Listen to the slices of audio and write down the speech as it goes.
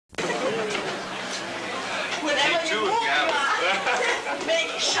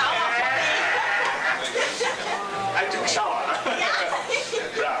Make shower for me. I took shower. Yeah.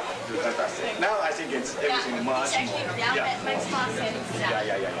 Bravo, fantastic. Now I think it's everything much more. Yeah, makes more sense.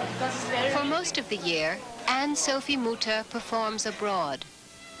 Yeah. For most of the year, Anne-Sophie Mutter performs abroad.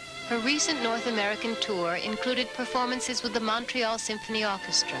 Her recent North American tour included performances with the Montreal Symphony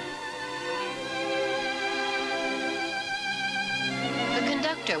Orchestra. The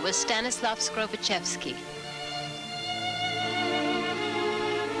conductor was Skrowaczewski.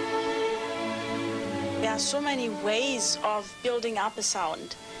 There are so many ways of building up a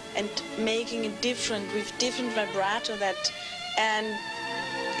sound and making it different with different vibrato and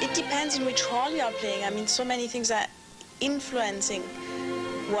it depends in which hall you are playing. I mean, so many things are influencing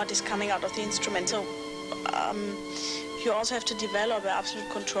what is coming out of the instrument. So you also have to develop absolute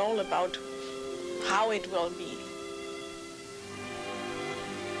control about how it will be.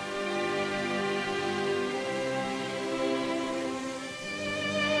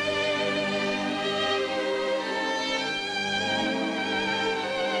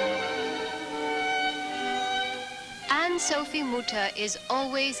 Anne-Sophie Mutter is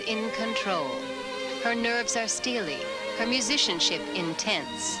always in control. Her nerves are steely, her musicianship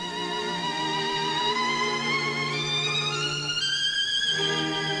intense.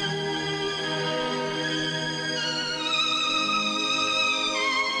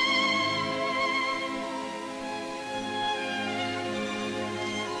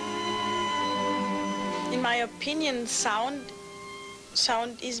 In my opinion, sound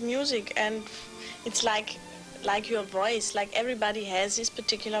is music, and it's like your voice, like everybody has this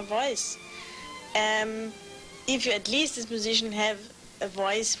particular voice. If you at least as musician have a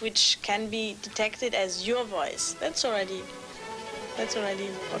voice which can be detected as your voice, that's already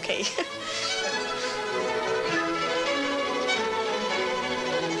okay.